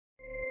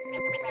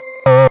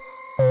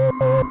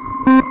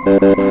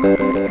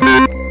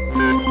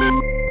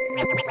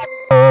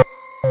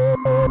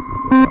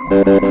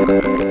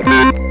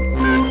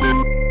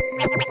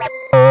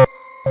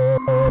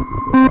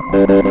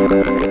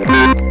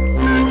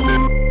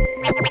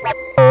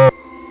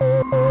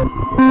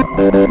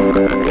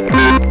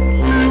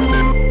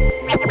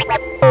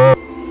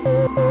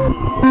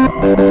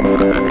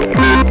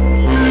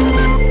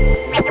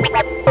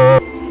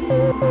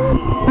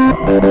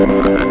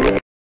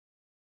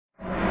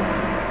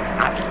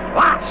At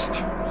last,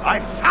 I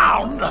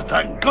found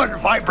the good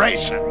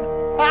vibration.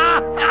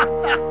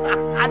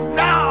 And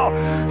now,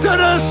 to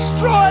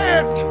destroy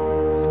it!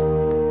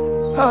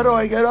 How do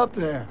I get up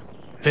there?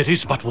 There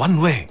is but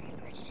one way.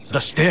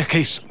 The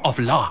staircase of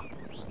law.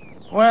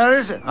 Where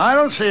is it? I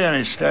don't see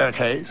any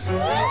staircase.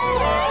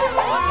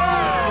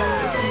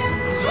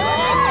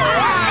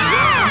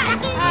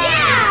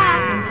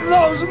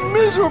 Those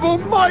miserable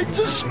mites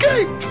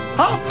escaped!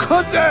 How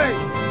could they?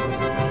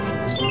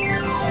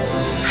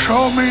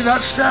 Show me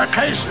that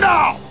staircase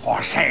now,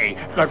 or say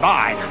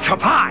goodbye to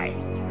pie.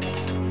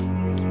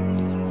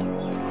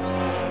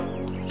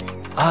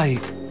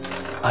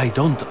 I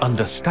don't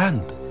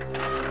understand.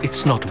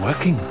 It's not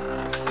working.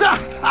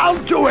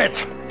 I'll do it!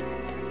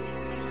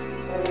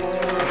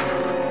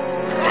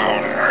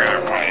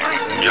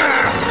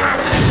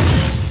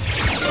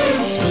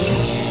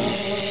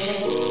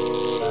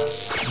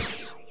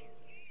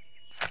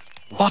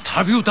 What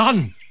have you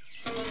done?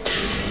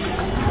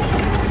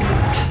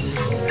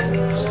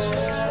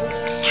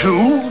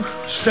 2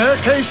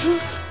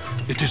 staircases?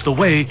 It is the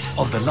way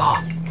of the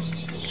law.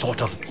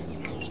 Sort of.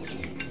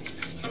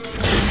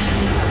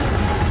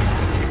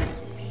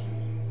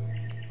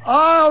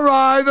 I'll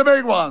ride the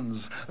big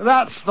ones.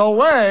 That's the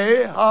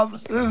way of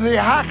the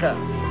hacker.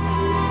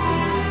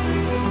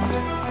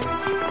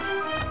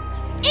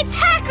 It's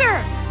Hacker!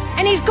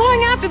 And he's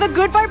going after the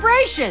good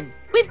vibration.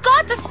 We've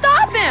got to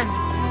stop him!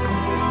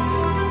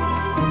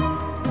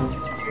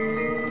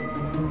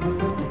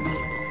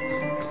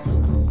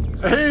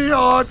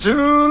 You're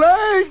too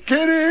late,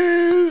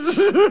 kiddies!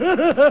 Pull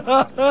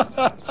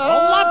the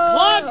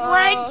plug,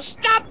 Red!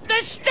 Stop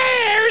the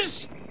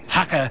stairs!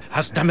 Hacker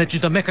has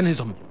damaged the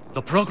mechanism.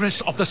 The progress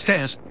of the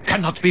stairs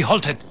cannot be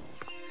halted.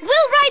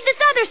 We'll ride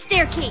this other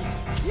staircase.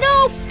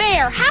 No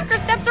fair. Hacker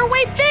steps are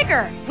way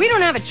bigger. We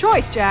don't have a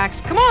choice, Jax.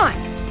 Come on.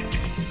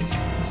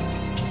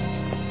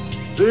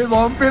 It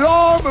won't be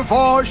long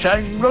before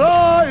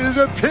Shangri-La is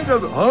a pit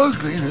of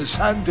ugliness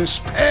and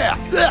despair.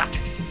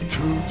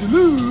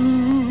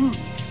 Toodaloo.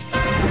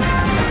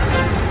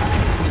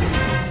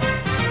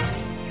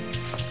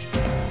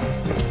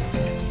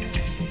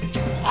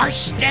 Our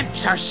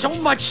steps are so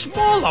much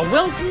smaller,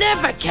 we'll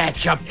never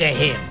catch up to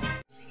him.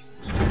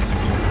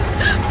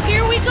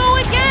 Here we go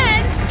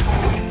again.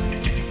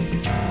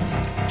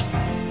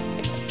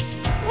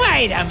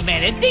 Wait a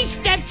minute, these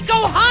steps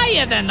go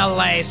higher than the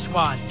last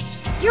ones.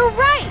 You're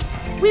right.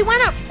 We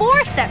went up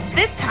 4 steps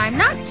this time,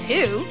 not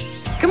 2.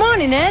 Come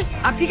on, Inez.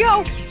 Up you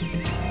go.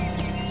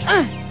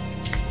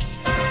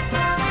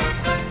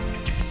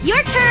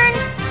 Your turn.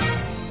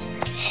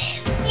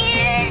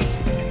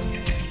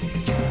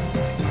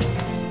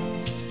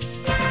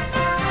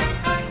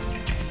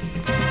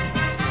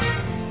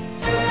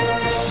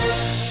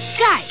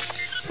 Guys,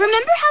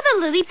 remember how the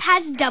lily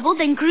pads doubled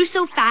and grew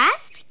so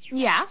fast?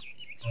 Yeah.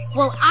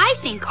 Well, I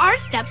think our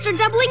steps are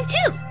doubling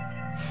too.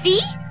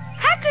 See?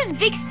 Hacker's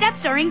big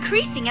steps are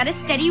increasing at a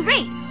steady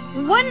rate.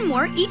 1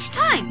 more each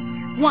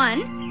time.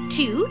 1,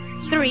 2,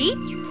 3,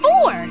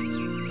 4.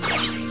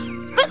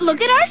 But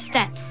look at our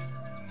steps.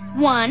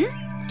 1,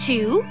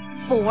 2,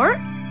 4,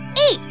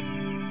 8.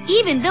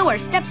 Even though our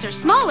steps are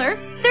smaller,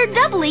 they're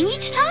doubling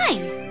each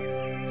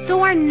time.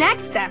 So our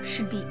next step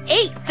should be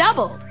 8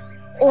 doubled.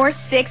 Or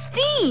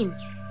 16.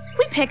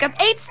 We pick up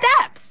 8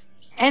 steps.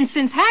 And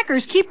since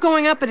hackers keep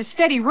going up at a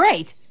steady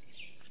rate,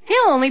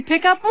 he'll only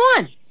pick up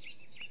 1.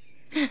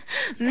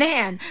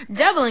 Man,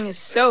 doubling is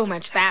so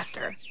much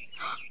faster.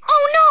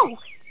 Oh no!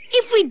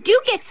 If we do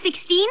get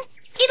 16,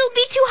 it'll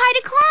be too high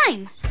to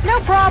climb. No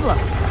problem.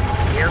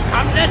 Here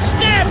come the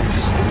steps!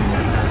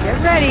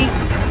 Get ready.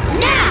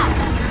 Now!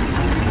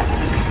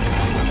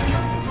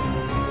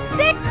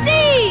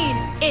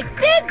 16! It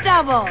did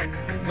double!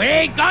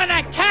 We're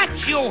gonna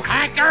catch you,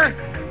 Hacker!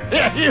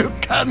 You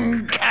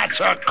can catch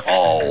a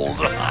cold.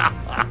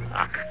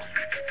 How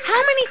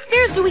many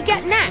stairs do we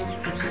get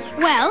next?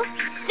 Well,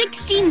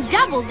 16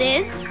 doubled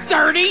is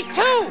 32!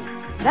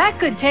 That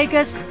could take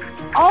us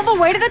all the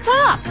way to the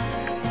top.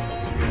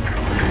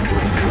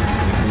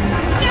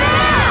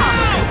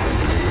 Now!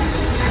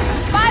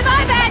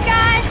 Bye-bye, bad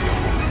guys!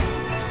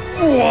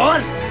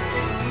 What?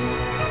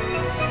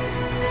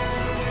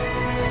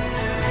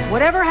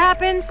 Whatever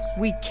happens,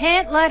 we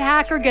can't let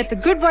Hacker get the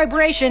good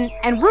vibration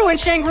and ruin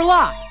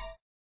Shangri-La.